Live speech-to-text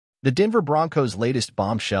The Denver Broncos' latest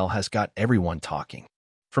bombshell has got everyone talking.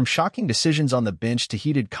 From shocking decisions on the bench to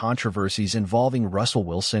heated controversies involving Russell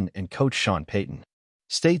Wilson and coach Sean Payton.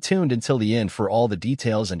 Stay tuned until the end for all the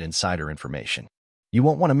details and insider information. You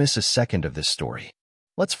won't want to miss a second of this story.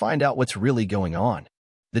 Let's find out what's really going on.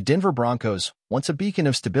 The Denver Broncos, once a beacon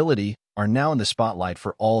of stability, are now in the spotlight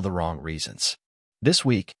for all the wrong reasons. This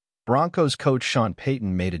week, Broncos coach Sean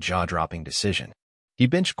Payton made a jaw-dropping decision. He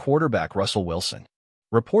benched quarterback Russell Wilson.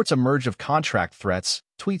 Reports emerge of contract threats,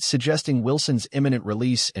 tweets suggesting Wilson's imminent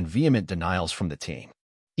release, and vehement denials from the team.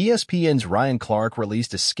 ESPN's Ryan Clark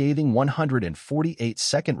released a scathing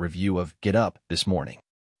 148-second review of Get Up this morning.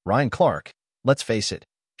 Ryan Clark, let's face it,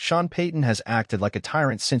 Sean Payton has acted like a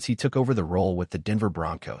tyrant since he took over the role with the Denver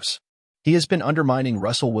Broncos. He has been undermining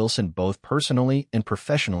Russell Wilson both personally and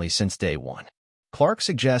professionally since day one. Clark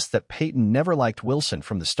suggests that Payton never liked Wilson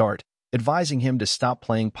from the start, advising him to stop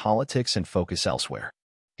playing politics and focus elsewhere.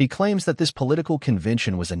 He claims that this political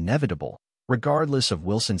convention was inevitable, regardless of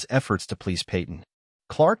Wilson's efforts to please Payton.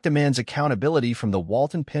 Clark demands accountability from the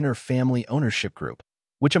Walton Penner family ownership group,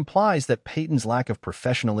 which implies that Payton's lack of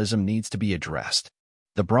professionalism needs to be addressed.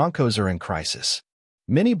 The Broncos are in crisis.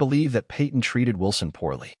 Many believe that Payton treated Wilson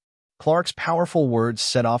poorly. Clark's powerful words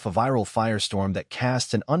set off a viral firestorm that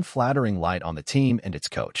casts an unflattering light on the team and its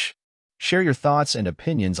coach. Share your thoughts and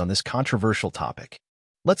opinions on this controversial topic.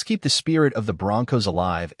 Let's keep the spirit of the Broncos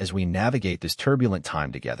alive as we navigate this turbulent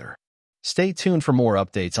time together. Stay tuned for more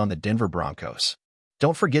updates on the Denver Broncos.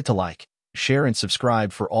 Don't forget to like, share, and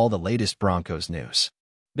subscribe for all the latest Broncos news.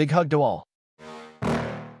 Big hug to all.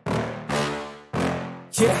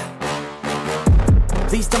 Yeah.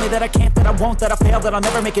 Please tell me that I can't, that I won't, that I fail, that I'll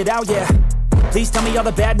never make it out, yeah. Please tell me all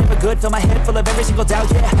the bad, never good, fill my head full of every single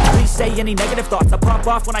doubt, yeah. Please say any negative thoughts, I pop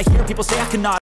off when I hear people say I cannot.